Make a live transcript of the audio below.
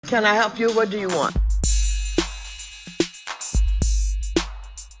Can I help you? What do you want?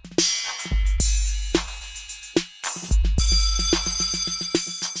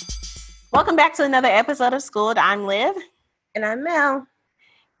 Welcome back to another episode of Schooled. I'm Liv. And I'm Mel.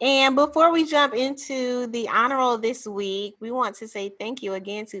 And before we jump into the honor roll this week, we want to say thank you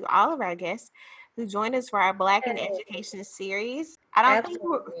again to all of our guests who joined us for our Black in Education series. I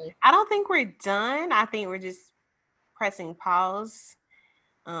don't think we're done. I think we're just pressing pause.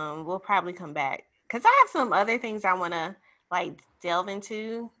 We'll probably come back because I have some other things I want to delve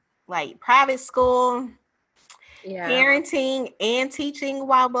into, like private school, parenting, and teaching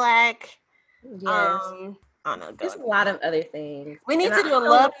while Black. Yes. I don't know. There's a lot of other things. We need to do a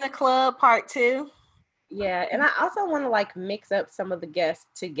Love in the Club part 2. Yeah, and I also want to mix up some of the guests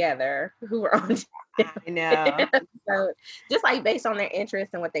together who were on. I know. So just based on their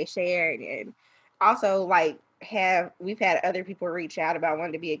interests and what they shared, and also we've had other people reach out about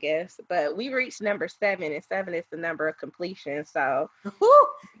wanting to be a guest, but we reached number 7, and 7 is the number of completion. So we're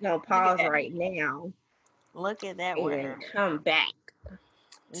gonna pause right now. Look at that and come back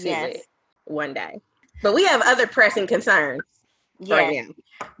to it one day. But we have other pressing concerns right now.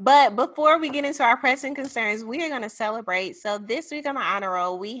 But before we get into our pressing concerns, we are going to celebrate. So this week on the honor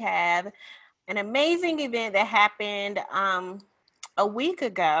roll, we have an amazing event that happened a week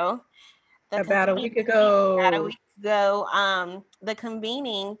ago. About a week ago. The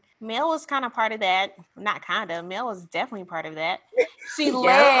convening, Mel was kind of part of that. Not kind of. Mel was definitely part of that. She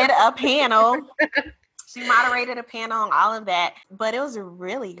led a panel. She moderated a panel on all of that, but it was a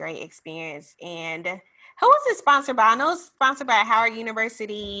really great experience. And who was it sponsored by? I know it's sponsored by Howard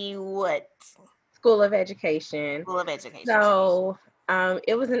University. What? School of Education. School of Education. So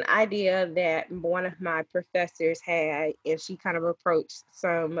it was an idea that one of my professors had, and she kind of approached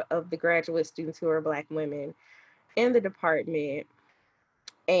some of the graduate students who are Black women in the department,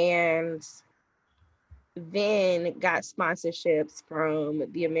 and then got sponsorships from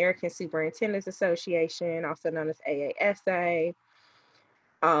the American Superintendents Association, also known as AASA.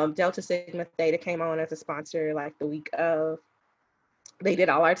 Delta Sigma Theta came on as a sponsor the week of. They did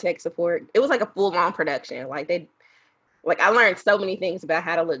all our tech support. It was a full-on production. I learned so many things about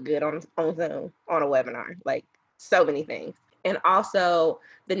how to look good on Zoom on a webinar, so many things. And also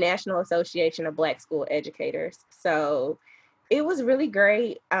the National Association of Black School Educators. So it was really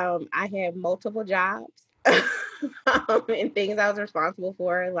great. I had multiple jobs and things I was responsible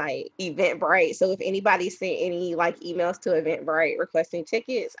for, Eventbrite. So if anybody sent any emails to Eventbrite requesting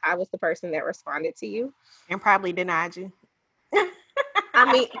tickets, I was the person that responded to you. And probably denied you.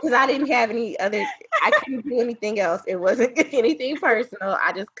 I mean, because I didn't have any other, I couldn't do anything else. It wasn't anything personal.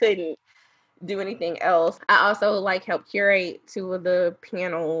 I just couldn't do anything else. I also helped curate 2 of the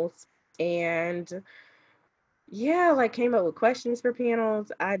panels, and came up with questions for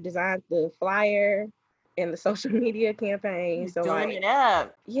panels. I designed the flyer and the social media campaign. So doing it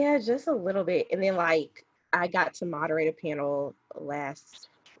up. Yeah, just a little bit. And then I got to moderate a panel last,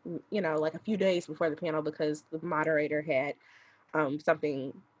 a few days before the panel, because the moderator had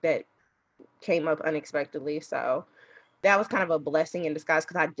something that came up unexpectedly. So that was kind of a blessing in disguise,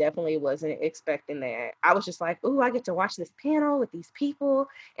 because I definitely wasn't expecting that. I was just ooh, I get to watch this panel with these people,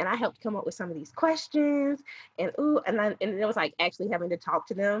 and I helped come up with some of these questions, and it was actually having to talk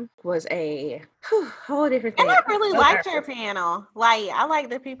to them was a whole different thing. And I really liked your panel. I like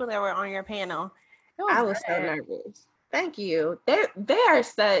the people that were on your panel. I was so nervous. Thank you. They are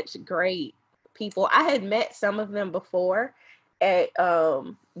such great people. I had met some of them before at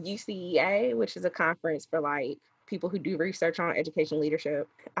UCEA, which is a conference for people who do research on education leadership.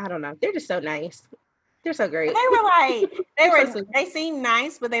 I don't know. They're just so nice. They're so great. They were they seemed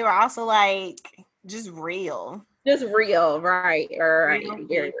nice, but they were also just real. Just real, right? Right.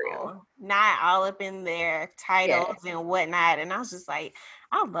 Very real. Not all up in their titles and whatnot. And I was just I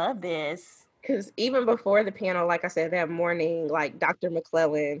love this. Because even before the panel, like I said, that morning, Dr.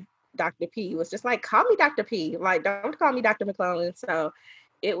 McClellan, Dr. P was just call me Dr. P. Don't call me Dr. McClellan. So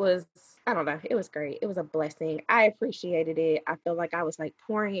it was, I don't know, it was great. It was a blessing. I appreciated it. I feel I was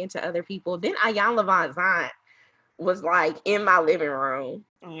pouring into other people. Then Ayan Levant Zant was in my living room.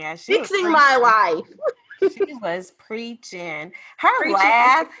 Yeah, fixing my life. She was preaching. Her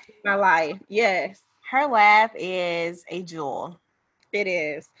laugh. My life. Yes. Her laugh is a jewel. It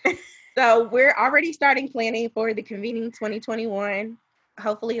is. So we're already starting planning for the convening 2021.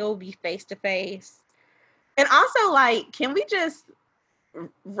 Hopefully it will be face-to-face. And also, can we just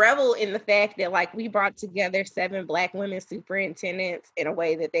revel in the fact that we brought together 7 Black women superintendents in a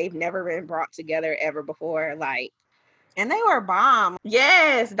way that they've never been brought together ever before. And they were bomb.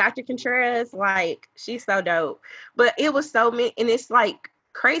 Yes, Dr. Contreras, she's so dope. But it was so many, and it's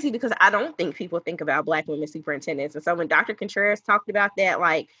crazy because I don't think people think about Black women superintendents. And so when Dr. Contreras talked about that,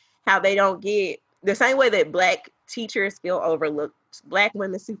 like how they don't get the same way that Black teachers feel overlooked, Black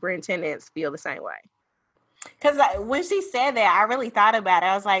women superintendents feel the same way. Because when she said that, I really thought about it.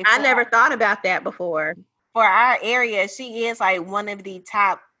 I was like, I never thought about that before. For our area, she is like one of the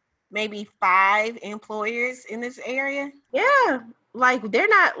top maybe 5 employers in this area. Yeah. Like they're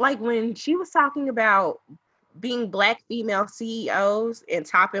not, like when she was talking about being Black female CEOs and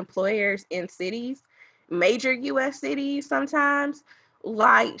top employers in cities, major US cities sometimes,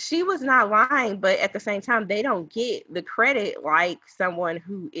 like she was not lying, but at the same time, they don't get the credit like someone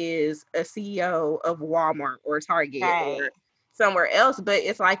who is a CEO of Walmart or Target Right. or somewhere else. But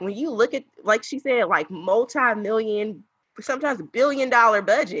it's like when you look at, like she said, like multi-million, sometimes $1 billion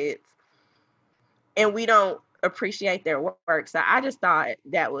budgets, and we don't appreciate their work. So I just thought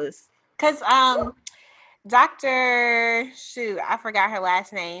that was because Dr. I forgot her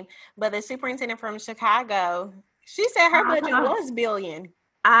last name, but the superintendent from Chicago, she said her budget was $1 billion.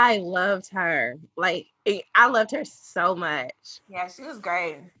 I loved her. Like I loved her so much. Yeah, she was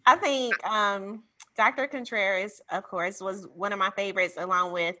great. I think Dr. Contreras, of course, was one of my favorites,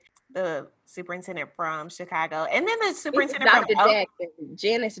 along with the superintendent from Chicago, and then the superintendent Dr. from Jackson,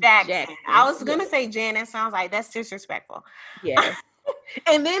 Janice Jackson. I was gonna yes. say Janice. Sounds like that's disrespectful. Yes.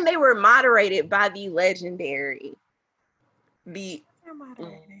 And then they were moderated by the legendary, Judy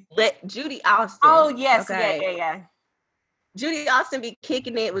Austin. Oh yes, okay. yeah. Judy Austin be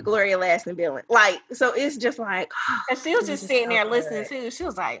kicking it with Gloria Laston-Billings. Like, so it's just like, and she was just sitting there listening too. She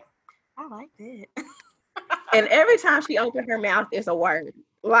was like, I like it. And every time she opened her mouth, it's a word.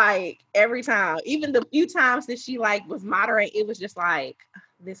 Like every time, even the few times that she like was moderate, it was just like,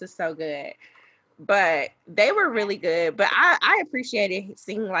 this is so good. But they were really good. But I appreciated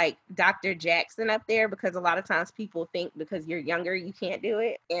seeing like Dr. Jackson up there, because a lot of times people think because you're younger, you can't do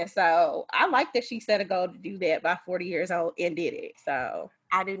it. And so I like that she set a goal to do that by 40 years old and did it. So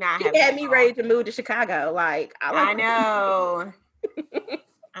I do not have. She had me ready to move to Chicago. Like I know.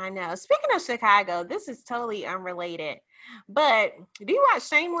 I know. Speaking of Chicago, this is totally unrelated. But do you watch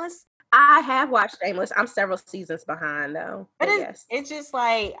Shameless? I have watched Shameless. I'm several seasons behind though. But yes. It's just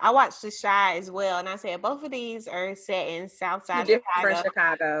like I watched The Chi as well, and I said both of these are set in Southside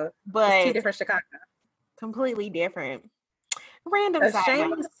Chicago. But it's 2 different Chicago. Completely different. Random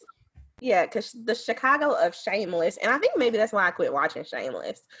Shameless. Yeah, because the Chicago of Shameless, and I think maybe that's why I quit watching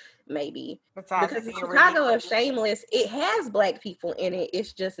Shameless. Maybe because the Chicago of Shameless, it has Black people in it.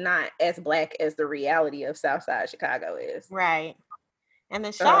 It's just not as Black as the reality of Southside Chicago is. Right. And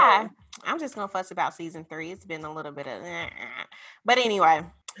The Chi, I'm just gonna fuss about season 3. It's been a little bit of, but anyway.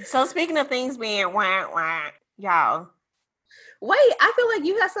 So speaking of things being wah, y'all. Wait, I feel like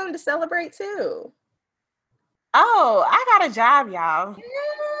you have something to celebrate too. Oh, I got a job, y'all.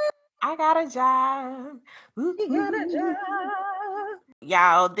 I got a job. You got a job.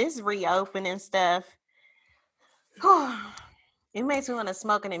 Y'all, this reopening stuff, it makes me want to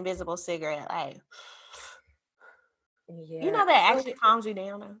smoke an invisible cigarette. Like, yeah. You know that actually calms you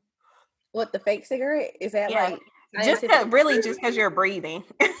down though. What, the fake cigarette? Is that like just because you're breathing?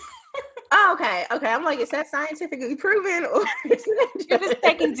 Oh, okay. I'm like, is that scientifically proven, or you're just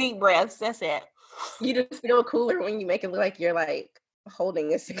taking deep breaths? That's it. You just feel cooler when you make it look like you're like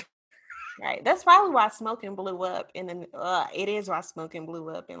holding a cigarette. Right. That's probably why smoking blew up, and then it is why smoking blew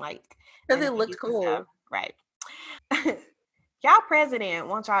up, and like because it looked cool. Right. Y'all president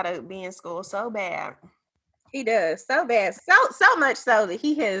wants y'all to be in school so bad. He does so bad, so much so that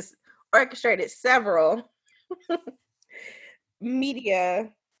he has orchestrated several media,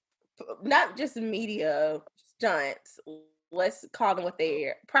 not just media stunts. Let's call them what they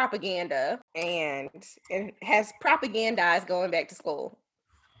are, propaganda, and it has propagandized going back to school.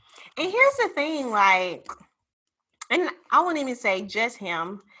 And here's the thing, like, and I wouldn't even say just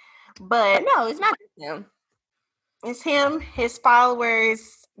him, but no, it's not just him. It's him, his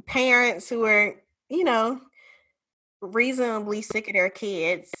followers, parents who are, reasonably sick of their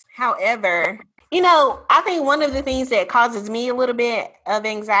kids. However, I think one of the things that causes me a little bit of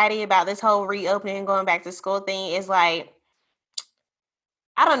anxiety about this whole reopening and going back to school thing is like,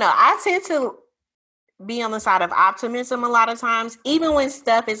 I don't know. I tend to be on the side of optimism a lot of times, even when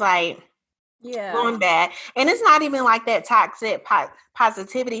stuff is like going bad. And it's not even like that toxic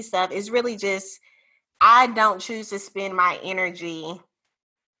positivity stuff. It's really just, I don't choose to spend my energy,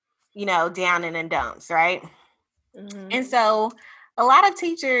 down in the dumps, right? Mm-hmm. And so a lot of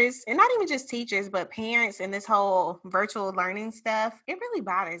teachers, and not even just teachers, but parents and this whole virtual learning stuff, it really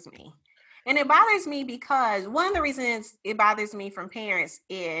bothers me. And it bothers me because one of the reasons it bothers me from parents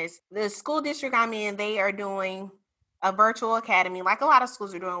is the school district I'm in, they are doing a virtual academy, like a lot of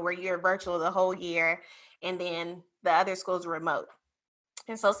schools are doing, where you're virtual the whole year and then the other schools are remote.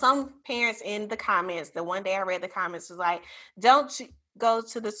 And so some parents in the comments, the one day I read the comments, was like, don't go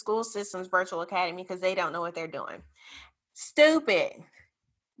to the school system's virtual academy because they don't know what they're doing. Stupid.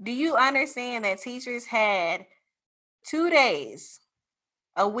 Do you understand that teachers had 2 days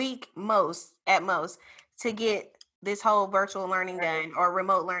a week at most to get this whole virtual learning done or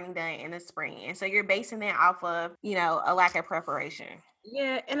remote learning done in the spring? And so you're basing that off of, a lack of preparation.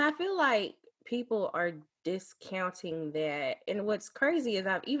 Yeah, and I feel like people are discounting that. And what's crazy is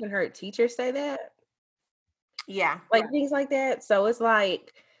I've even heard teachers say that. Yeah. Like things like that. So it's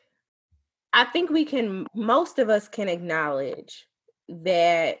like, I think most of us can acknowledge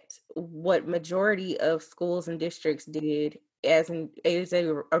that what majority of schools and districts did as an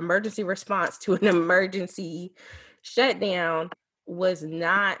emergency response to an emergency shutdown was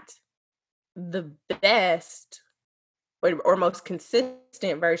not the best or most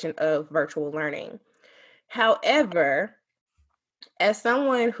consistent version of virtual learning. However, as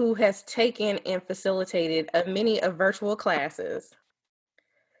someone who has taken and facilitated many of virtual classes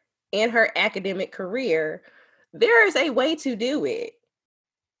in her academic career, there is a way to do it.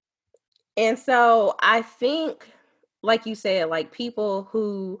 And so I think, like you said, like people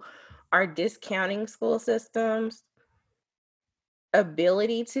who are discounting school systems'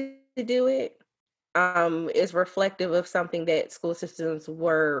 ability to do it is reflective of something that school systems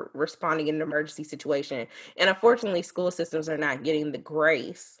were responding in an emergency situation. And unfortunately, school systems are not getting the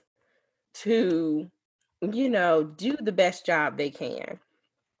grace to, do the best job they can.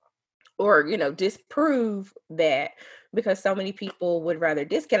 Or, disprove that, because so many people would rather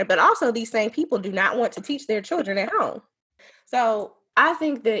discount it. But also these same people do not want to teach their children at home. So I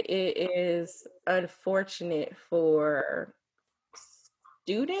think that it is unfortunate for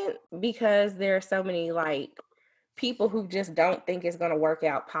student because there are so many people who just don't think it's going to work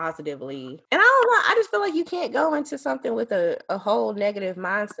out positively. And I don't know, I just feel like you can't go into something with a whole negative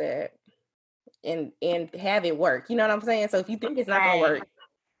mindset and have it work. You know what I'm saying? So if you think it's not going to work,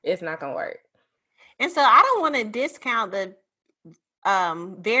 it's not going to work. And so I don't want to discount the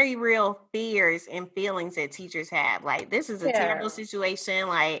very real fears and feelings that teachers have. Like, this is a terrible situation.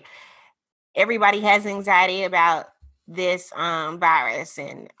 Like, everybody has anxiety about this virus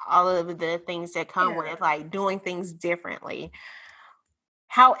and all of the things that come with like doing things differently.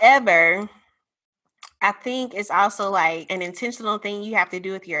 However, I think it's also like an intentional thing you have to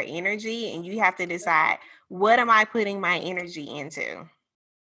do with your energy, and you have to decide, what am I putting my energy into?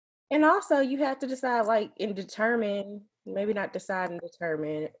 And also you have to decide maybe not decide and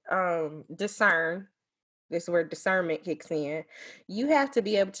determine, discern. This is where discernment kicks in. You have to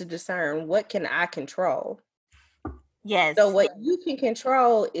be able to discern, what can I control? Yes. So what you can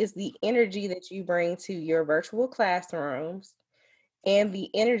control is the energy that you bring to your virtual classrooms and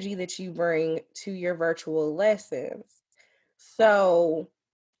the energy that you bring to your virtual lessons. So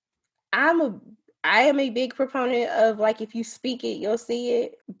I am a big proponent of, like, if you speak it, you'll see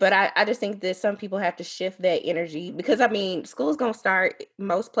it. But I just think that some people have to shift that energy, because school's gonna start.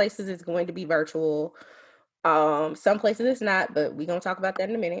 Most places it's going to be virtual. Some places it's not, but we're gonna talk about that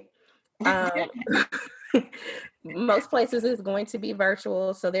in a minute. Most places is going to be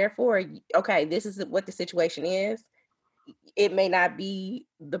virtual. So therefore, okay, this is what the situation is. It may not be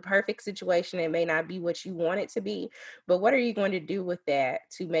the perfect situation. It may not be what you want it to be, but what are you going to do with that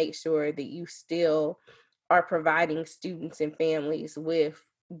to make sure that you still are providing students and families with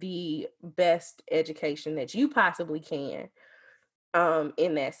the best education that you possibly can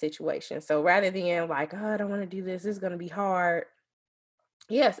in that situation? So rather than like, oh, I don't want to do this, it's going to be hard.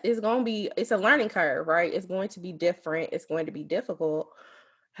 Yes, it's a learning curve, right? It's going to be different. It's going to be difficult.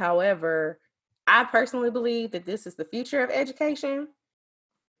 However, I personally believe that this is the future of education.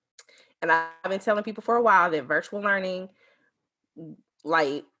 And I've been telling people for a while that virtual learning,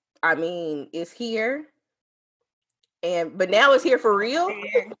 is here. But now it's here for real.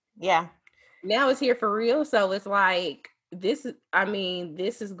 Yeah. Now it's here for real. So it's like, this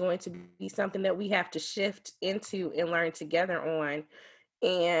is going to be something that we have to shift into and learn together on.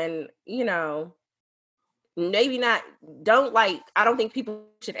 And, maybe not, I don't think people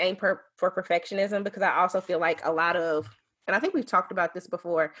should aim for perfectionism, because I also feel like a lot of, and I think we've talked about this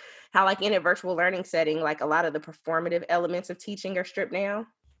before, how like in a virtual learning setting, like a lot of the performative elements of teaching are stripped down.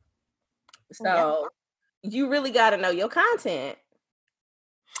 So you really got to know your content.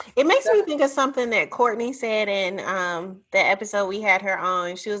 It makes me think of something that Courtney said in the episode we had her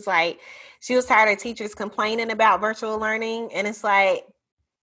on. She was like, she was tired of teachers complaining about virtual learning. And it's like,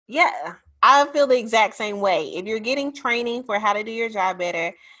 yeah, I feel the exact same way. If you're getting training for how to do your job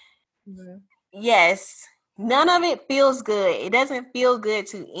better, yes, None of it feels good. It doesn't feel good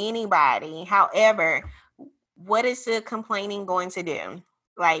to anybody. However, what is the complaining going to do?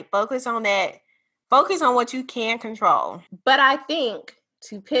 Like, focus on that. Focus on what you can control. But I think,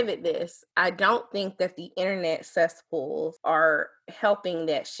 to pivot this, I don't think that the internet cesspools are helping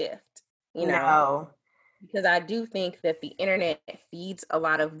that shift, you know? No. Because I do think that the internet feeds a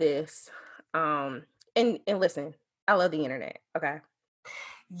lot of this. And listen, I love the internet, okay?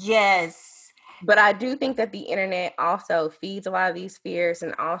 Yes. But I do think that the internet also feeds a lot of these fears,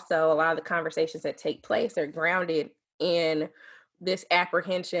 and also a lot of the conversations that take place are grounded in this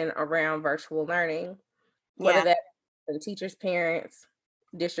apprehension around virtual learning, whether Yeah. that's the teachers, parents,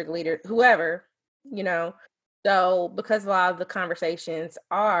 district leader, whoever, you know. So because a lot of the conversations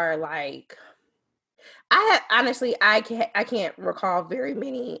are like, I can't recall very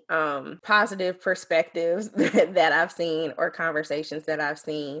many positive perspectives that I've seen, or conversations that I've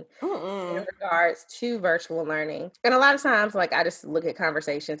seen in regards to virtual learning. And a lot of times, like, I just look at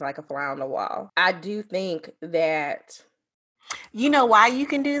conversations like a fly on the wall. I do think that. You know why you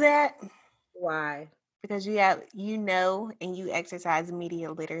can do that? Why? Because and you exercise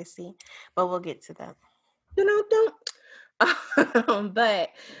media literacy. But we'll get to that. Don't.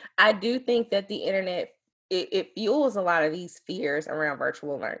 But I do think that the internet, it fuels a lot of these fears around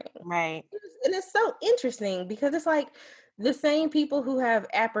virtual learning. Right. And it's so interesting because it's like the same people who have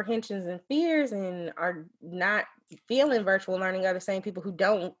apprehensions and fears and are not feeling virtual learning are the same people who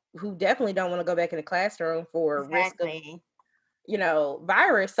definitely don't want to go back in the classroom for risk of, Exactly.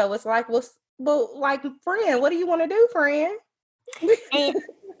 virus. So it's like, well, like, friend, what do you want to do, friend?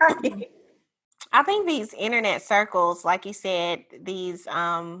 And I think these internet circles, like you said, these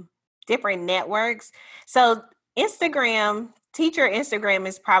different networks. So teacher Instagram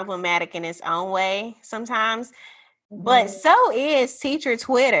is problematic in its own way sometimes, but so is teacher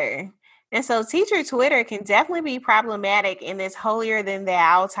Twitter. And so teacher Twitter can definitely be problematic in this holier than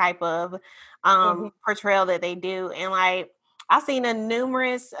thou type of portrayal that they do. And like, I've seen a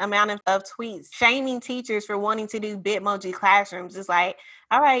numerous amount of tweets shaming teachers for wanting to do Bitmoji classrooms. It's like,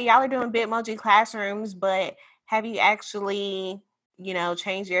 all right, y'all are doing Bitmoji classrooms, but have you actually,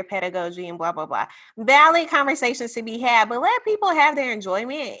 changed your pedagogy and blah, blah, blah. Valid conversations to be had, but let people have their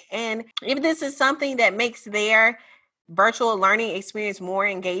enjoyment. And if this is something that makes their virtual learning experience more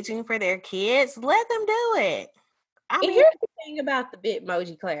engaging for their kids, let them do it. I mean, here's the thing about the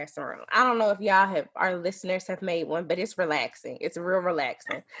Bitmoji classroom. I don't know if our listeners have made one, but it's relaxing. It's real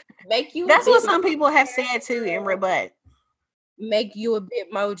relaxing. Make you a that's what Bitmoji. some people have said too in rebut. Make you a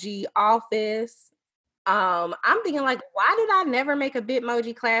Bitmoji office. I'm thinking, like, why did I never make a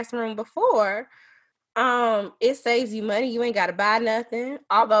Bitmoji classroom before? It saves you money. You ain't got to buy nothing.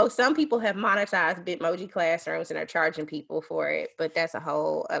 Although some people have monetized Bitmoji classrooms and are charging people for it, but that's a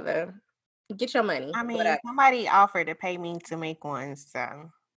whole other. Get your money. I mean, Whatever. somebody offered to pay me to make one, so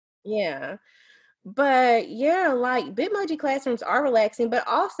Yeah. But yeah, like, Bitmoji classrooms are relaxing, but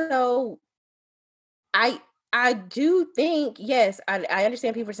also I I do think, yes, I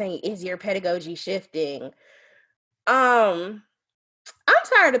understand people saying, is your pedagogy shifting? I'm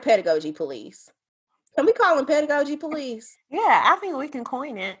tired of pedagogy police. Can we call them pedagogy police? yeah, I think we can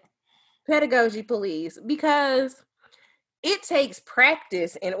coin it. Pedagogy police, because it takes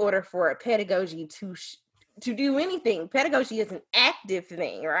practice in order for a pedagogy to do anything. Pedagogy is an active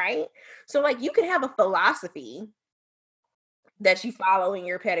thing, right? So, like, you can have a philosophy that you follow in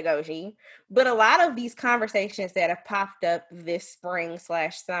your pedagogy, but a lot of these conversations that have popped up this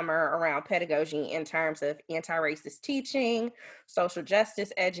spring/summer around pedagogy in terms of anti-racist teaching, social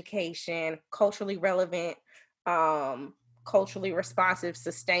justice education, culturally relevant, culturally responsive,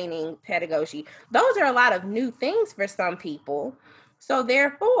 sustaining pedagogy, those are a lot of new things for some people. So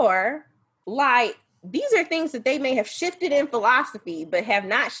therefore, like, these are things that they may have shifted in philosophy, but have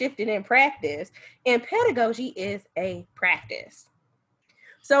not shifted in practice. And pedagogy is a practice.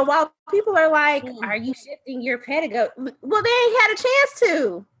 So while people are like, are you shifting your pedagogy? Well, they ain't had a chance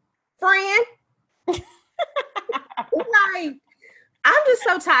to, friend. Like, I'm just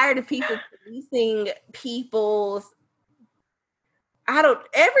so tired of people policing people's,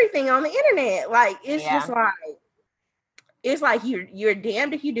 everything on the internet. Like, it's just like, you're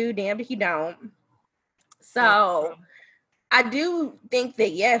damned if you do, damned if you don't. So I do think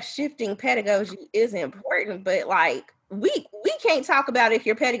that, yes, shifting pedagogy is important, but like, we can't talk about if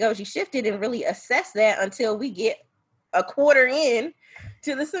your pedagogy shifted and really assess that until we get a quarter in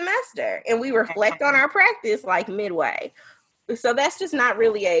to the semester and we reflect on our practice like midway. So that's just not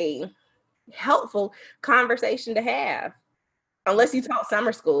really a helpful conversation to have. Unless you taught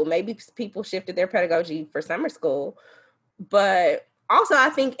summer school, maybe people shifted their pedagogy for summer school, but Also, I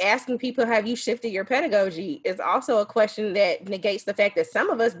think asking people, have you shifted your pedagogy, is also a question that negates the fact that some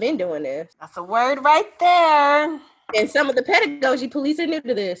of us been doing this. That's a word right there. And some of the pedagogy police are new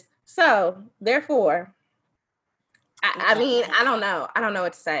to this. So, therefore, I mean, I don't know. I don't know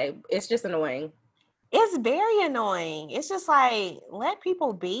what to say. It's just annoying. It's very annoying. It's just like, let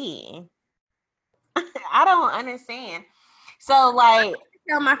people be. I don't understand. So, like,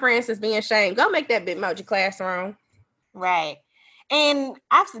 Tell my friends is being ashamed. Go make that Bitmoji classroom. right. And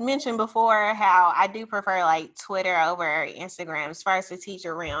I've mentioned before how I do prefer like Twitter over Instagram as far as the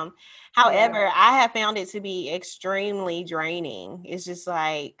teacher realm. However, I have found it to be extremely draining. It's just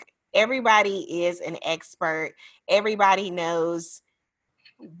like everybody is an expert, everybody knows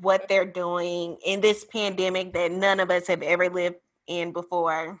what they're doing in this pandemic that none of us have ever lived in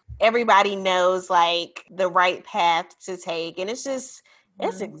before. Everybody knows like the right path to take, and it's just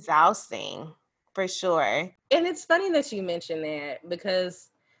it's exhausting for sure. And it's funny that you mentioned that, because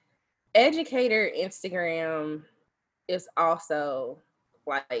educator Instagram is also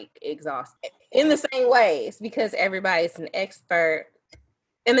like exhausting in the same ways, because everybody's an expert.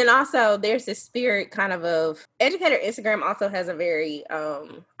 And then also there's this spirit kind of educator Instagram also has a very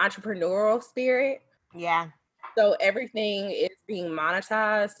entrepreneurial spirit. Yeah. So everything is being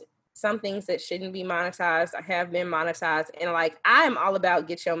monetized. Some things that shouldn't be monetized have been monetized. And like, I am all about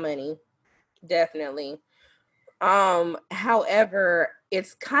get your money. Definitely. However,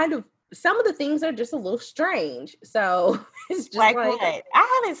 it's kind of, some of the things are just a little strange. So it's just like what?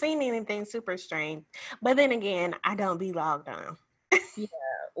 I haven't seen anything super strange. But then again, I don't be logged on. Yeah,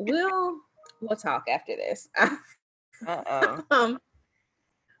 we'll talk after this. Uh-oh.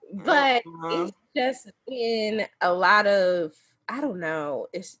 But it's just been a lot of, I don't know,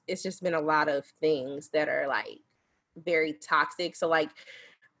 it's just been a lot of things that are like very toxic. So like,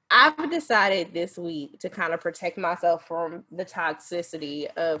 I've decided this week to kind of protect myself from the toxicity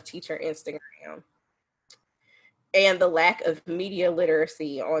of teacher Instagram and the lack of media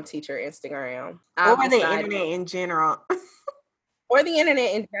literacy on teacher Instagram. Or the internet in general. Or the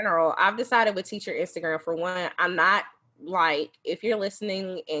internet in general. I've decided with teacher Instagram, for one, I'm not like, if you're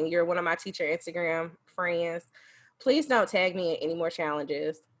listening and you're one of my teacher Instagram friends, please don't tag me in any more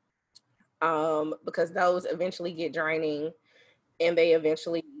challenges. Because those eventually get draining and they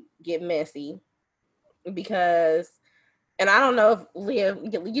eventually get messy. Because, and I don't know if Liv,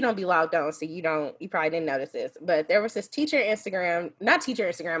 you don't be logged on, so you probably didn't notice this, but there was this there was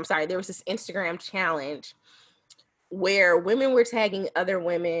this Instagram challenge where women were tagging other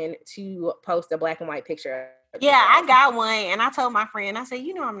women to post a black and white picture. Yeah, I got one, and I told my friend, I said,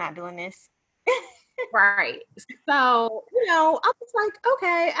 I'm not doing this. Right. So, I was like,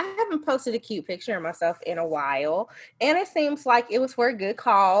 okay, I haven't posted a cute picture of myself in a while. And it seems like it was for a good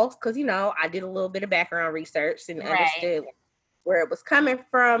cause, because, I did a little bit of background research and understood where it was coming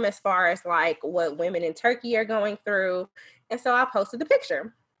from as far as like what women in Turkey are going through. And so I posted the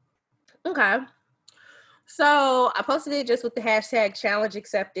picture. Okay. So I posted it just with the hashtag challenge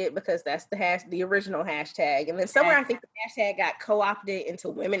accepted, because that's the original hashtag. And then somewhere I think the hashtag got co-opted into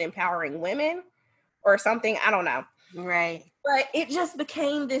women empowering women or something. I don't know. Right. But it just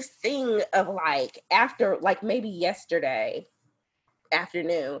became this thing of like, after like maybe yesterday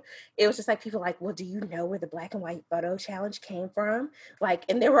afternoon, it was just like people like, well, do you know where the black and white photo challenge came from? Like,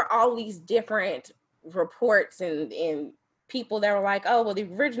 and there were all these different reports and people that were like, oh, well, the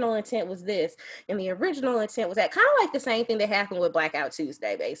original intent was this and the original intent was that, kind of like the same thing that happened with Blackout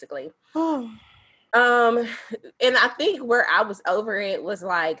Tuesday, basically. And I think where I was over it was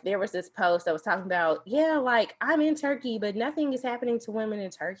like, there was this post that was talking about, yeah, like, I'm in Turkey, but nothing is happening to women in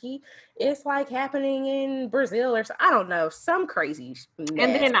Turkey. It's like happening in Brazil or I don't know, some crazy mess.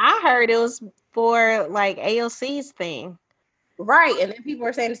 And then I heard it was for like AOC's thing. Right. And then people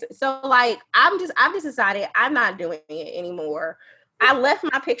were saying, so like, I've just decided I'm not doing it anymore. I left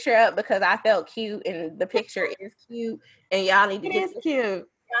my picture up because I felt cute, and the picture is cute, and y'all need to cute.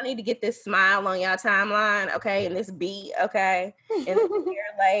 Y'all need to get this smile on y'all timeline, okay, and this beat, okay, and this hair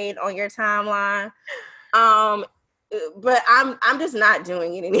laid on your timeline. But I'm just not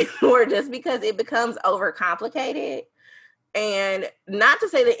doing it anymore, just because it becomes overcomplicated. And not to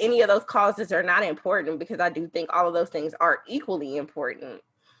say that any of those causes are not important, because I do think all of those things are equally important.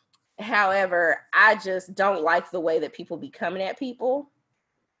 However, I just don't like the way that people be coming at people.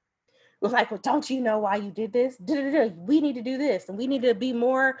 It was like, well, don't you know why you did this? We need to do this, and we need to be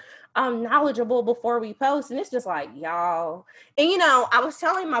more knowledgeable before we post. And it's just like, y'all. And I was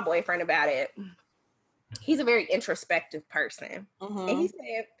telling my boyfriend about it. He's a very introspective person. And he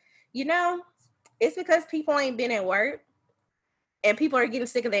said, it's because people ain't been at work and people are getting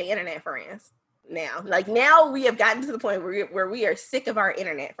sick of their internet friends. now. Like now we have gotten to the point where we are sick of our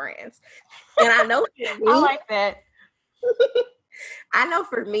internet friends. And I know for me, I like that. I know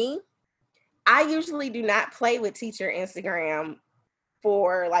for me, I usually do not play with teacher Instagram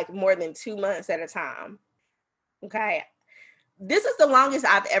for like more than 2 months at a time. Okay. This is the longest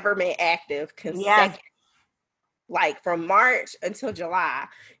I've ever been active consecutive. Yeah. Like from March until July.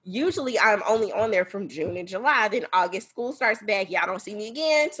 Usually I'm only on there from June and July. Then August school starts back. Y'all don't see me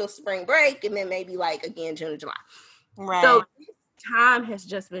again till spring break. And then maybe like again June and July. Right. So this time has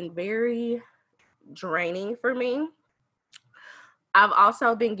just been very draining for me. I've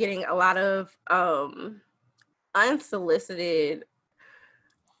also been getting a lot of unsolicited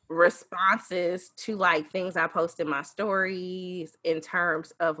responses to like things I post in my stories in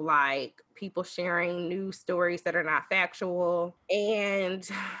terms of like people sharing news stories that are not factual. And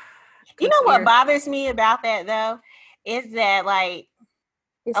you know what bothers me about that though is that like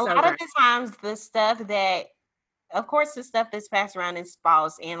a lot of the times the stuff that, of course, the stuff that's passed around is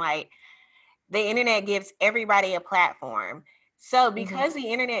false, and like the internet gives everybody a platform. So because the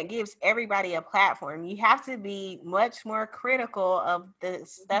internet gives everybody a platform, you have to be much more critical of the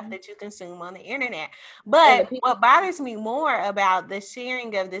stuff that you consume on the internet. But what bothers me more about the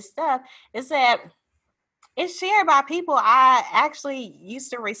sharing of this stuff is that it's shared by people I actually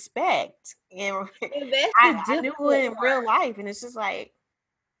used to respect. And I knew it in real life. And it's just like,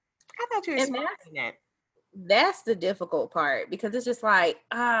 I thought you were smarter than that. That's the difficult part, because it's just like,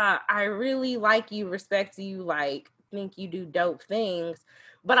 I really like you, respect you, like think you do dope things,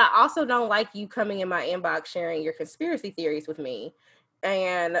 but I also don't like you coming in my inbox sharing your conspiracy theories with me,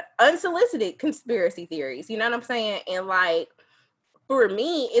 and unsolicited conspiracy theories, you know what I'm saying? And like for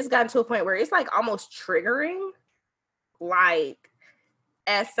me, it's gotten to a point where it's like almost triggering, like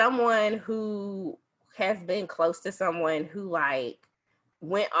as someone who has been close to someone who like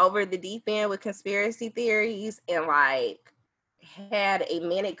went over the deep end with conspiracy theories and like had a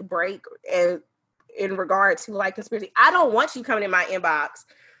manic break in regard to like conspiracy. I don't want you coming in my inbox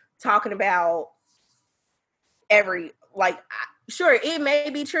talking about sure, it may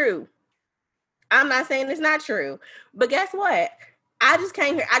be true. I'm not saying it's not true, but guess what? I just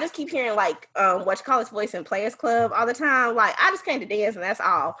keep hearing like what you call this voice in Players Club all the time. Like I just came to dance and that's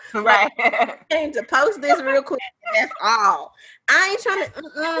all. Right. Like, I came to post this real quick and that's all. I ain't trying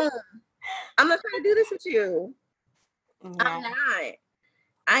to I'm not trying to do this with you. Yeah. I'm not.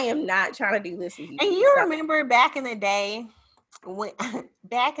 I am not trying to do this with you. And you remember back in the day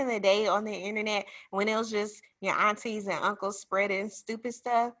on the internet when it was just your aunties and uncles spreading stupid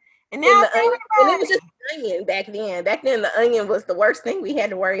stuff? And now and it was just Onion back then. Back then, the Onion was the worst thing we had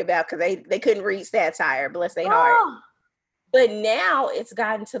to worry about because they couldn't read satire, bless their heart. But now it's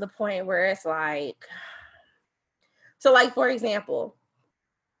gotten to the point where it's like, so like, for example,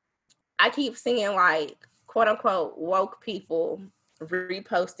 I keep seeing like, quote unquote, woke people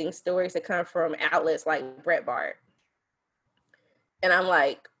reposting stories that come from outlets like Breitbart. And I'm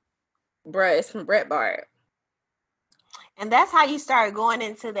like, bruh, it's from Breitbart. And that's how you start going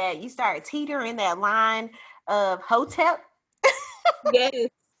into that. You start teetering that line of hotep. Yes,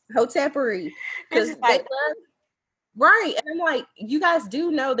 hotepery. Because like, right. And I'm like, you guys do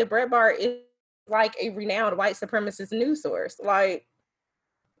know that Breitbart is like a renowned white supremacist news source. Like,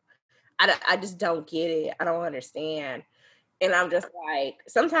 I just don't get it. I don't understand. And I'm just like,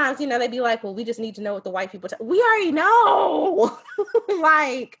 sometimes, you know, they'd be like, well, we just need to know what the white people we already know.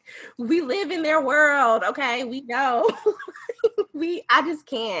 Like, we live in their world. Okay. We know. I just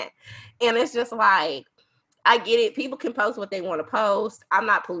can't. And it's just like, I get it. People can post what they want to post. I'm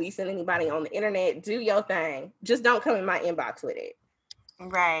not policing anybody on the internet. Do your thing. Just don't come in my inbox with it.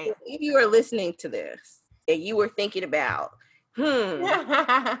 Right. If you are listening to this and you were thinking about, I'm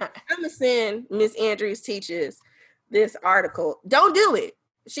going to send Miss Andrews Teaches this article. Don't do it.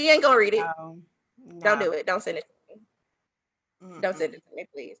 She ain't going to read it. No. Don't do it. Don't send it to me. Don't send it to me,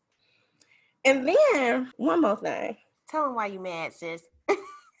 please. And then one more thing. Tell them why you mad, sis.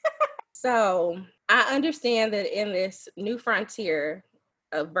 So I understand that in this new frontier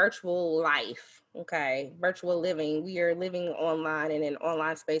of virtual life, okay, virtual living, we are living online and in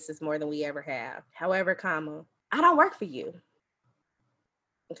online spaces more than we ever have. However, I don't work for you.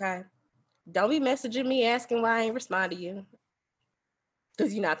 Okay. Don't be messaging me asking why I ain't respond to you,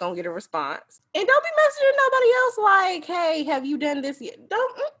 because you're not going to get a response. And don't be messaging nobody else like, hey, have you done this yet? We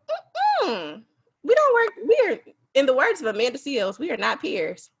don't work. We are, in the words of Amanda Seals, we are not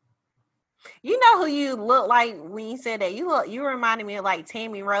peers. You know who you look like when you said that? You reminded me of like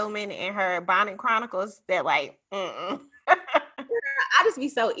Tammy Roman and her Bonnet Chronicles. That like, I I just be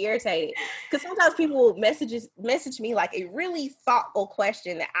so irritated because sometimes people will message me like a really thoughtful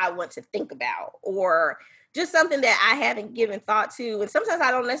question that I want to think about, or just something that I haven't given thought to, and sometimes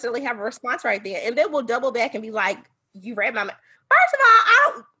I don't necessarily have a response right there, and then we'll double back and be like, "You read my." First of all, I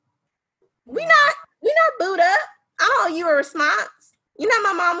don't. We not booed up. I don't owe you a response. You're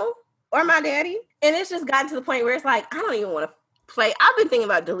not my mama or my daddy, and it's just gotten to the point where it's like I don't even want to play. I've been thinking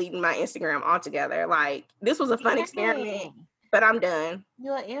about deleting my Instagram altogether. Like, this was a fun experiment, but I'm done.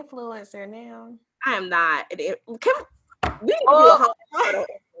 You're an influencer now. I am not. We need to do a whole episode on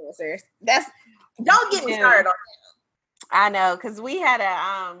influencers. Don't get me started on that. I know, because we had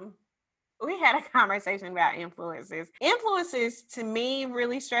a conversation about influencers. Influencers, to me,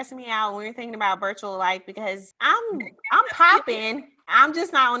 really stress me out when we're thinking about virtual life, because I'm popping. I'm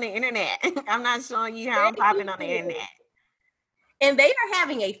just not on the internet. I'm not showing you how I'm popping on the internet. And they are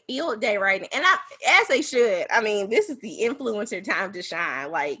having a field day right now, and as they should. I mean, this is the influencer time to shine.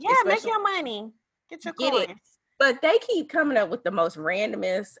 Like, yeah, make your money, get your coins. It. But they keep coming up with the most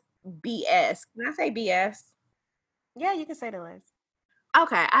randomest BS. Can I say BS? Yeah, you can say the list.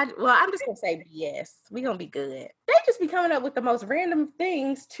 Okay, I'm just gonna say BS. We're gonna be good. They just be coming up with the most random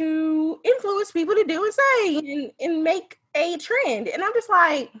things to influence people to do and say and make a trend. And I'm just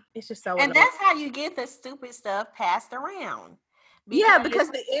like, it's just so and annoying. That's how you get the stupid stuff passed around. Because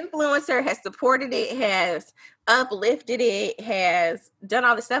the influencer has supported it, has uplifted it, has done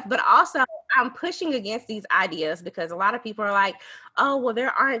all this stuff. But also, I'm pushing against these ideas because a lot of people are like, oh, well,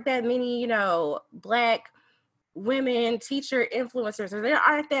 there aren't that many, Black women teacher influencers, or there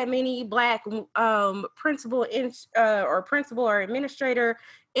aren't that many Black principal or administrator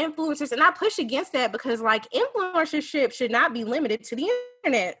influencers. And I push against that because, like, influencership should not be limited to the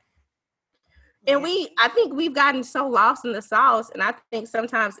internet. And I think we've gotten so lost in the sauce. And I think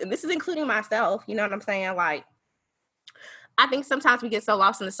sometimes, and this is including myself, you know what I'm saying? Like, I think sometimes we get so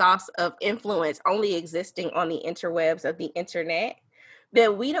lost in the sauce of influence only existing on the interwebs of the internet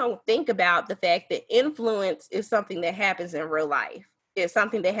that we don't think about the fact that influence is something that happens in real life. It's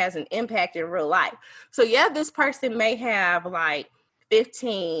something that has an impact in real life. So yeah, this person may have like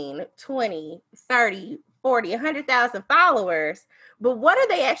 15, 20, 30, 40, 100,000 followers, but what are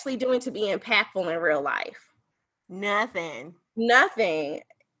they actually doing to be impactful in real life? Nothing.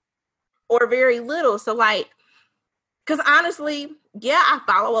 Or very little. So, like, because honestly, yeah, I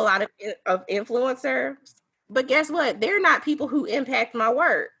follow a lot of influencers, but guess what? They're not people who impact my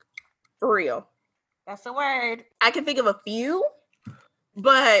work. For real. That's the word. I can think of a few,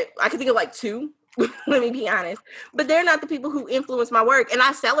 but I can think of like two. Let me be honest. But they're not the people who influence my work, and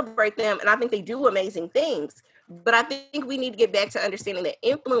I celebrate them, and I think they do amazing things. But I think we need to get back to understanding that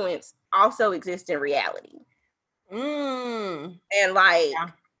influence also exists in reality. And like,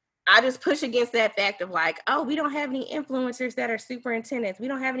 I just push against that fact of like, oh, we don't have any influencers that are superintendents. We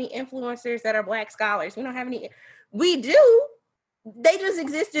don't have any influencers that are Black scholars. We don't have any. We do. They just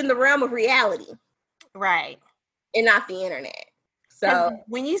exist in the realm of reality. Right. And not the internet. So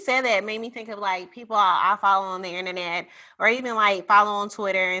when you said that, it made me think of like people I follow on the internet, or even like follow on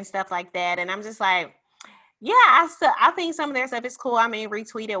Twitter and stuff like that. And I'm just like, yeah, I think some of their stuff is cool. I mean,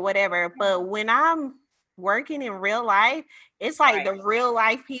 retweet it, whatever. But when I'm working in real life, it's like the real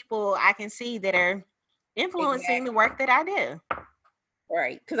life people I can see that are influencing the work that I do.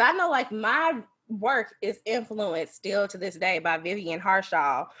 Right. Because I know like my work is influenced still to this day by Vivian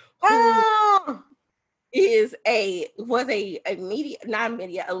Harshaw, who was a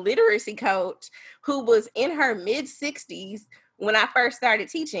literacy coach who was in her mid-60s when I first started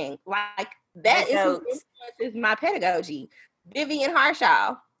teaching. Like, that is who influences my pedagogy. Vivian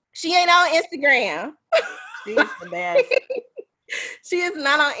Harshaw. She ain't on Instagram. She's the best. She is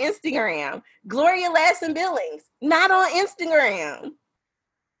not on Instagram. Gloria Ladson Billings, not on Instagram.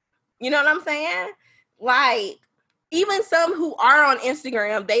 You know what I'm saying? Like, even some who are on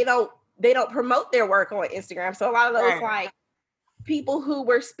Instagram, they don't promote their work on Instagram. So a lot of those like people who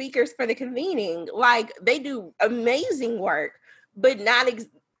were speakers for the convening, like, they do amazing work, but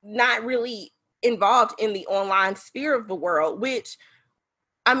not really involved in the online sphere of the world, which,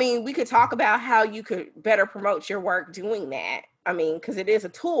 I mean, we could talk about how you could better promote your work doing that. I mean, because it is a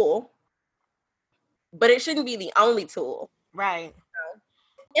tool, but it shouldn't be the only tool. Right.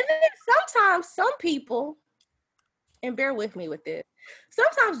 And then sometimes some people, and bear with me with this,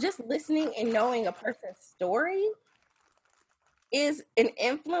 sometimes just listening and knowing a person's story is an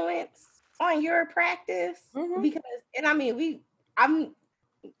influence on your practice. Because, and I mean,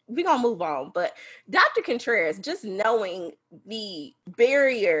 we're gonna move on, but Dr. Contreras, just knowing the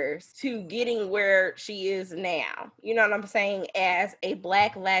barriers to getting where she is now, you know what I'm saying, as a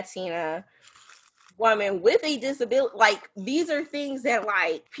Black Latina woman with a disability. Like, these are things that,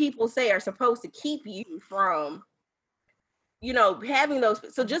 like, people say are supposed to keep you from, you know, having those.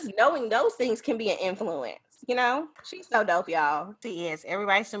 So just knowing those things can be an influence, you know? She's so dope, y'all. She is.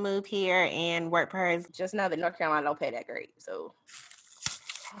 Everybody should move here and work for her. Just know that North Carolina don't pay that great, so.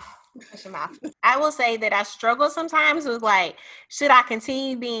 Push your mouth. I will say that I struggle sometimes with, like, should I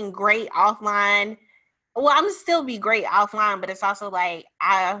continue being great offline? Well, I'm still be great offline, but it's also like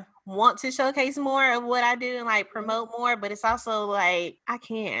I want to showcase more of what I do and like promote more, but it's also like I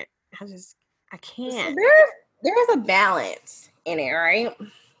can't. I can't. So there's a balance in it, right?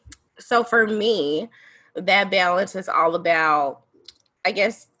 So for me, that balance is all about, I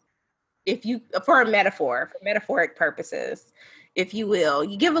guess, if you, for metaphoric purposes, if you will,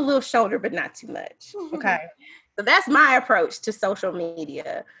 you give a little shoulder, but not too much. Okay. So that's my approach to social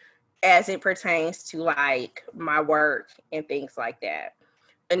media as it pertains to like my work and things like that.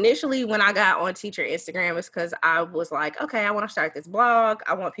 Initially, when I got on teacher Instagram, it's because I was like, okay, I want to start this blog.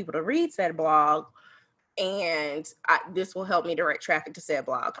 I want people to read said blog, and this will help me direct traffic to said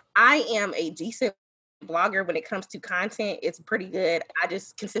blog. I am a decent blogger when it comes to content. It's pretty good.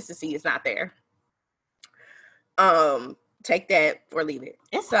 Consistency is not there. Take that or leave it.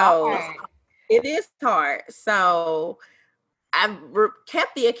 It's hard. It is hard. So I've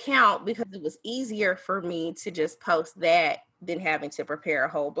kept the account because it was easier for me to just post that than having to prepare a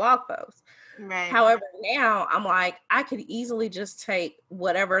whole blog post. Right. However, now I'm like, I could easily just take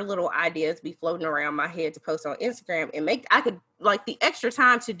whatever little ideas be floating around my head to post on Instagram and I could like the extra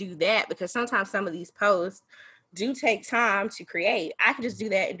time to do that, because sometimes some of these posts do take time to create. I could just do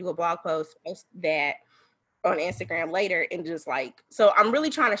that and do a blog post that on Instagram later, and just like, so I'm really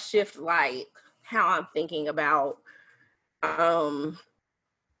trying to shift like how I'm thinking about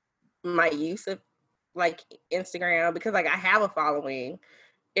my use of like Instagram, because like I have a following.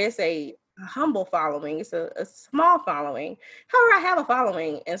 It's a humble following. It's a small following. However, I have a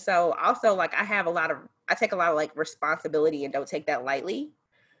following. And so also like I take a lot of like responsibility and don't take that lightly.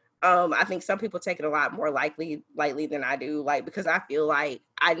 I think some people take it a lot more lightly than I do, like, because I feel like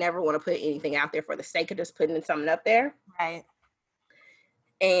I never want to put anything out there for the sake of just putting something up there. Right.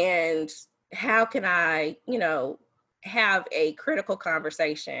 And how can I, you know, have a critical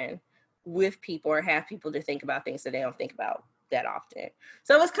conversation with people, or have people to think about things that they don't think about that often.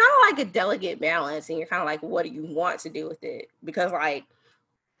 So it's kind of like a delicate balance, and you're kind of like, what do you want to do with it? Because like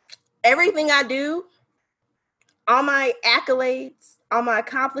everything I do, all my accolades, all my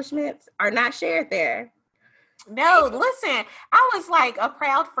accomplishments are not shared there. No, listen, I was like a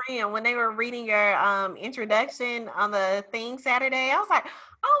proud friend when they were reading your introduction on the thing Saturday. I was like,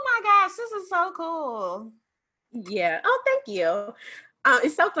 oh my gosh, this is so cool. Yeah. Oh, thank you.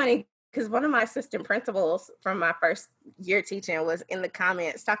 It's so funny because one of my assistant principals from my first year teaching was in the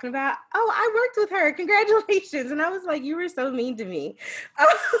comments talking about, oh, I worked with her. Congratulations. And I was like, you were so mean to me.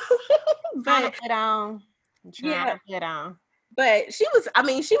 But get on. Yeah. Get on. But she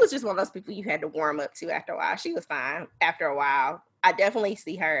was just one of those people you had to warm up to after a while. She was fine after a while. I definitely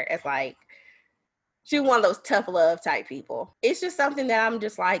see her as like, she's one of those tough love type people. It's just something that I'm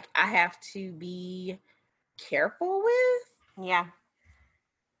just like, I have to be careful with. Yeah.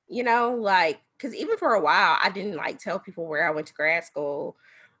 You know, like, because even for a while, I didn't like tell people where I went to grad school.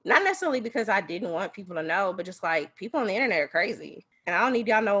 Not necessarily because I didn't want people to know, but just like people on the internet are crazy. And I don't need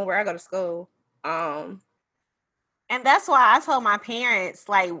y'all knowing where I go to school. And that's why I told my parents,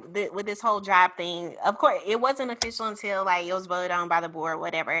 like, with this whole job thing, of course, it wasn't official until, like, it was voted on by the board,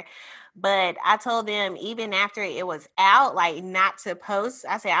 whatever. But I told them, even after it was out, like, not to post.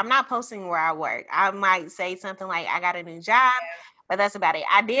 I said, I'm not posting where I work. I might say something like, I got a new job, but that's about it.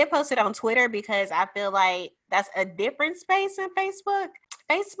 I did post it on Twitter because I feel like that's a different space than Facebook.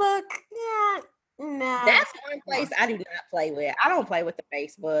 Facebook, yeah. No. That's one place I do not play with. I don't play with the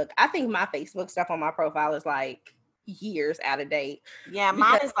Facebook. I think my Facebook stuff on my profile is like years out of date. Yeah,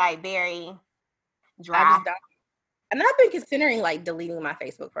 mine is like very dry. I just don't. And I've been considering like deleting my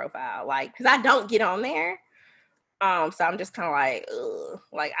Facebook profile, like, because I don't get on there. So I'm just kind of like, ugh.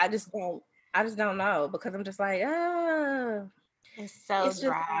 Like I just don't know, because I'm just like, it's so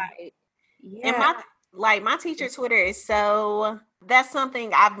dry. Like, yeah. And my teacher Twitter is that's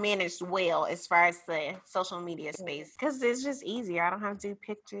something I've managed well as far as the social media space, because it's just easier. I don't have to do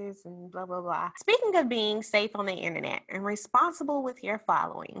pictures and blah, blah, blah. Speaking of being safe on the internet and responsible with your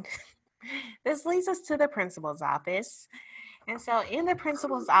following, this leads us to the principal's office. And so in the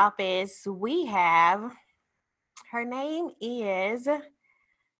principal's office, we have, her name is,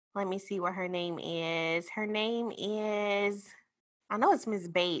 let me see what her name is. Her name is, I know it's Miss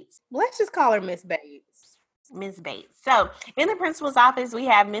Bates. Let's just call her Miss Bates. Miss Bates. So in the principal's office, we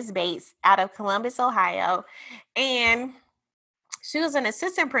have Miss Bates out of Columbus, Ohio. And she was an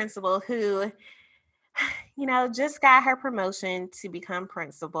assistant principal who, just got her promotion to become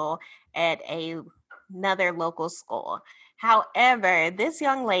principal at another local school. However, this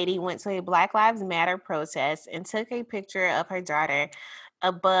young lady went to a Black Lives Matter protest and took a picture of her daughter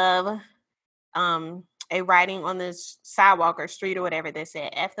above a writing on the sidewalk or street or whatever that said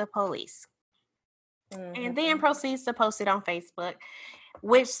 "F the police," and then proceeds to post it on Facebook,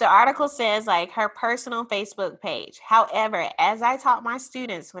 which the article says like her personal Facebook page. However, as I taught my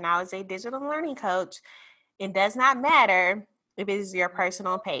students when I was a digital learning coach, it does not matter if it is your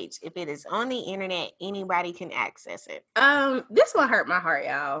personal page. If it is on the internet, anybody can access it. This one hurt my heart,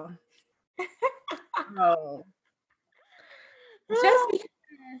 y'all. Oh. Just because,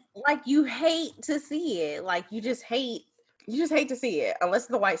 like, you hate to see it. Like, you just hate to see it, unless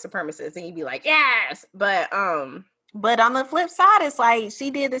the white supremacists, and you'd be like, yes. But on the flip side, it's like she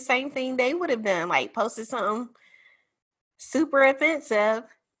did the same thing they would have done, like posted something super offensive,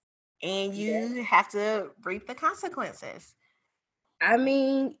 and you have to reap the consequences. I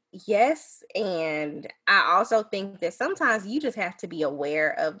mean, yes, and I also think that sometimes you just have to be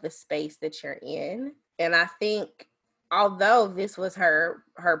aware of the space that you're in. And I think although this was her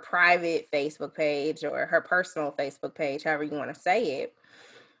private Facebook page or her personal Facebook page, however you want to say it,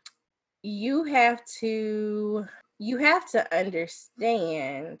 you have to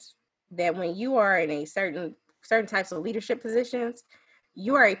understand that when you are in a certain types of leadership positions,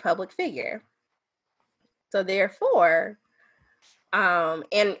 you are a public figure. So therefore,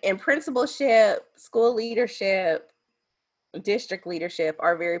 and principalship, school leadership, district leadership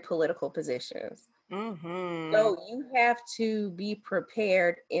are very political positions. So you have to be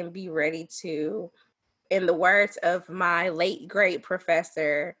prepared and be ready to, in the words of my late great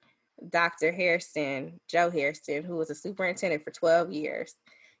professor, Dr. Joe Hairston, who was a superintendent for 12 years,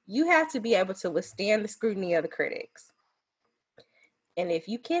 you have to be able to withstand the scrutiny of the critics. And if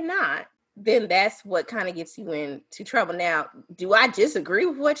you cannot, then that's what kind of gets you into trouble. Now, do I disagree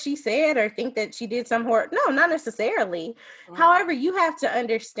with what she said or think that she did some horror? No, not necessarily. However, you have to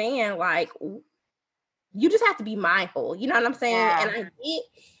understand, like, you just have to be mindful. You know what I'm saying? Yeah. And I get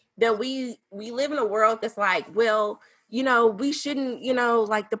that we live in a world that's like, well, we shouldn't,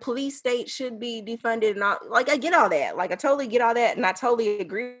 like the police state should be defunded and all. Like, I get all that. Like, I totally get all that. And I totally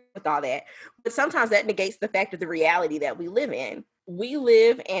agree with all that. But sometimes that negates the fact of the reality that we live in. We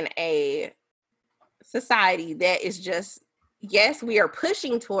live in a society that is just, yes, we are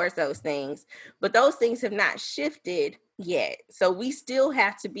pushing towards those things, but those things have not shifted yet. So we still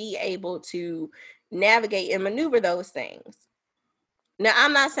have to be able to navigate and maneuver those things. Now,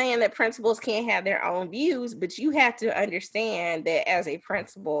 I'm not saying that principals can't have their own views, but you have to understand that as a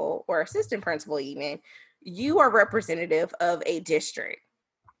principal or assistant principal even, you are representative of a district.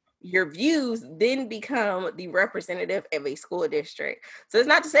 Your views then become the representative of a school district. So it's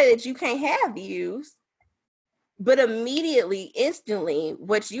not to say that you can't have views, but immediately, instantly,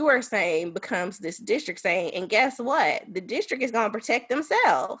 what you are saying becomes this district saying, and guess what? The district is going to protect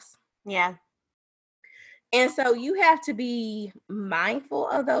themselves. Yeah. And so you have to be mindful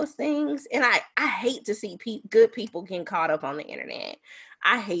of those things. And I hate to see good people getting caught up on the internet.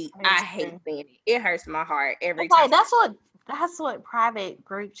 I hate seeing it. It hurts my heart every time. Like, that's what private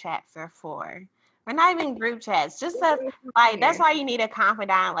group chats are for. We're not even group chats. Just that's why you need a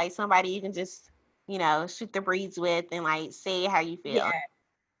confidant, like somebody you can just, shoot the breeze with and like say how you feel. Yeah.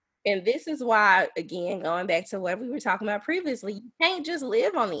 And this is why, again, going back to what we were talking about previously, you can't just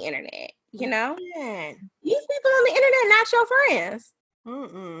live on the internet, These people on the internet, not your friends.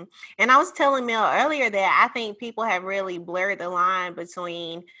 And I was telling Mel earlier that I think people have really blurred the line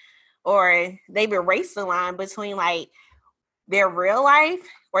between, or they've erased the line between like their real life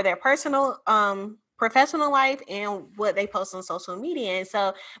or their personal, professional life and what they post on social media. And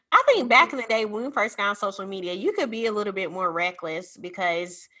so I think back in the day when we first got on social media, you could be a little bit more reckless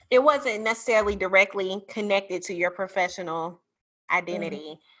because it wasn't necessarily directly connected to your professional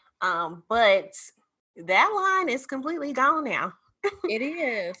identity. But that line is completely gone now. It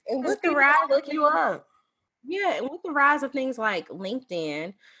is. And with the rise, look you up. Yeah, and with the rise of things like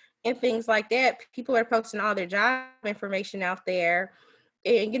LinkedIn and things like that, people are posting all their job information out there.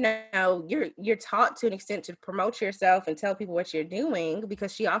 And you're taught to an extent to promote yourself and tell people what you're doing,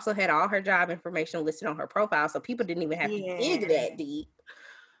 because she also had all her job information listed on her profile, so people didn't even have to dig that deep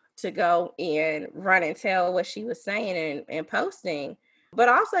to go and run and tell what she was saying and posting. But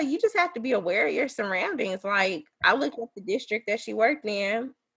also, you just have to be aware of your surroundings. Like, I looked at the district that she worked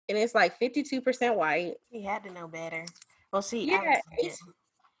in, and it's like 52% white. She had to know better. Well, yeah,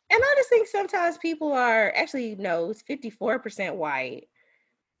 And I just think sometimes people are actually, no, it's 54% white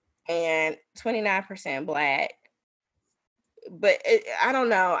and 29% black. But I don't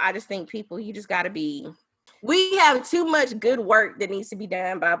know. I just think people, you just got to be, we have too much good work that needs to be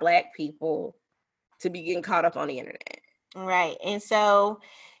done by black people to be getting caught up on the internet. Right. And so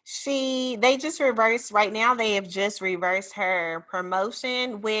they just reversed, right now they have just reversed her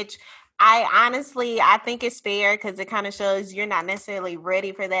promotion, which I think it's fair because it kind of shows you're not necessarily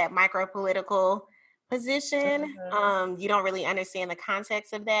ready for that micro political position. You don't really understand the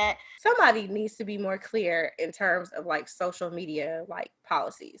context of that. Somebody needs to be more clear in terms of like social media, like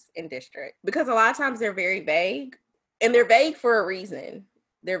policies in district, because a lot of times they're very vague, and they're vague for a reason.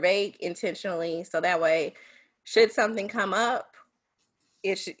 They're vague intentionally, so that way, should something come up,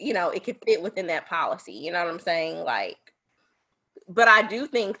 it should, it could fit within that policy. You know what I'm saying? Like, but I do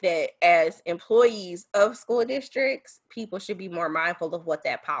think that as employees of school districts, people should be more mindful of what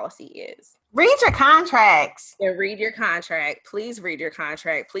that policy is. Read your contracts. And read your contract. Please read your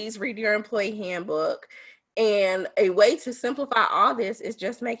contract. Please read your employee handbook. And a way to simplify all this is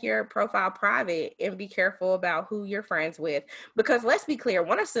just make your profile private and be careful about who you're friends with. Because let's be clear,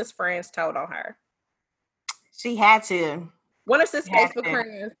 one of Sis' friends told on her. She had to. One of Sis' Facebook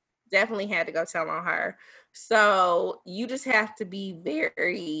friends definitely had to go tell on her. So you just have to be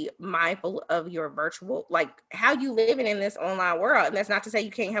very mindful of your virtual, like how you living in this online world. And that's not to say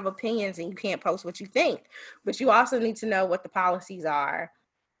you can't have opinions and you can't post what you think, but you also need to know what the policies are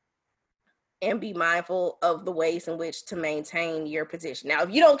and be mindful of the ways in which to maintain your position. Now,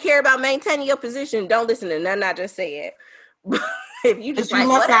 if you don't care about maintaining your position, don't listen to nothing I just said. If you just you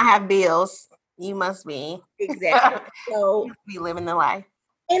must not have bills, you must be. Exactly. So you be living the life.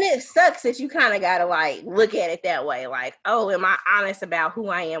 And it sucks that you kind of got to like look at it that way. Like, oh, am I honest about who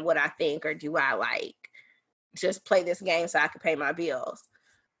I am, what I think, or do I like just play this game so I can pay my bills?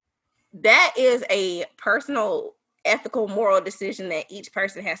 That is a personal, ethical, moral decision that each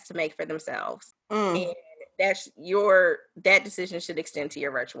person has to make for themselves. And that decision should extend to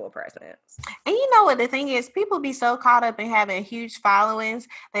your virtual presence. And you know what the thing is, people be so caught up in having huge followings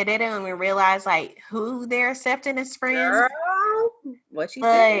that they don't even realize like who they're accepting as friends. Girl, what you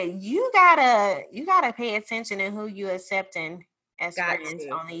said. You gotta pay attention to who you accepting as friends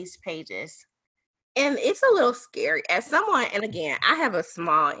on these pages. And it's a little scary as someone, and again, I have a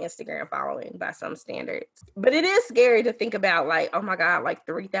small Instagram following by some standards, but it is scary to think about like, oh my God, like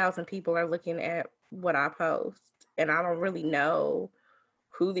 3,000 people are looking at what I post and I don't really know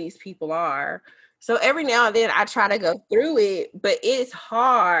who these people are. So every now and then I try to go through it, but it's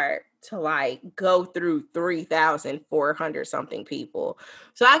hard to like go through 3,400 something people.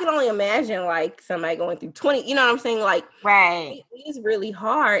 So I can only imagine like somebody going through 20, you know what I'm saying? Like, right. It is really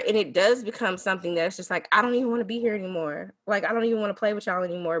hard. And it does become something that's just like, I don't even want to be here anymore. Like, I don't even want to play with y'all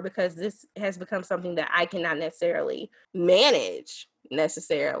anymore because this has become something that I cannot necessarily manage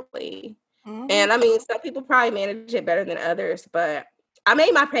necessarily. Mm-hmm. And I mean, some people probably manage it better than others, but I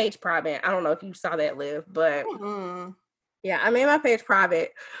made my page private. I don't know if you saw that, Liv, but yeah, I made my page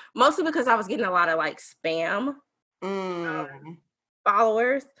private mostly because I was getting a lot of like spam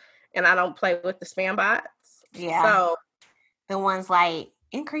followers, and I don't play with the spam bots. Yeah. So the ones like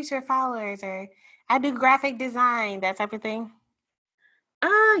increase your followers, or I do graphic design, that type of thing.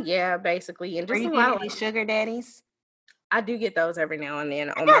 Yeah, basically, and just a lot of these sugar daddies. I do get those every now and then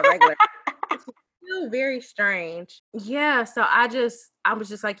on my regular. Very strange. Yeah, so I was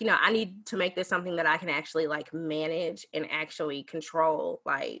just like, I need to make this something that I can actually like manage and actually control,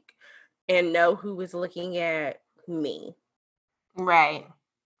 like, and know who is looking at me. Right.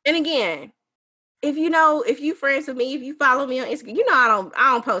 And again, if you friends with me, if you follow me on Instagram, I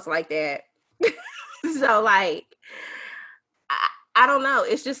don't post like that. So like, I don't know.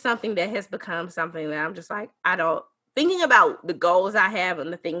 It's just something that has become something that I'm just like, thinking about the goals I have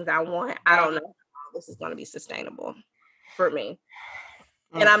and the things I want. I don't know how this is going to be sustainable for me.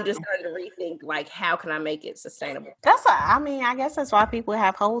 And I'm just starting to rethink, like, how can I make it sustainable? I guess that's why people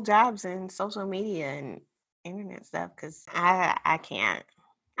have whole jobs in social media and internet stuff, because I can't.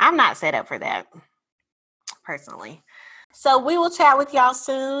 I'm not set up for that, personally. So we will chat with y'all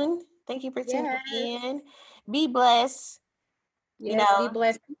soon. Thank you for tuning in. Be blessed. Yes, be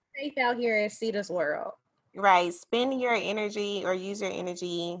blessed. Be safe out here in Cita's world. Right. Spend your energy or use your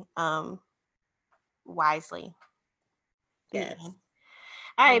energy wisely. Yes.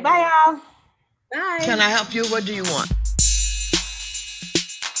 All right. Bye, y'all. Bye. Can I help you? What do you want?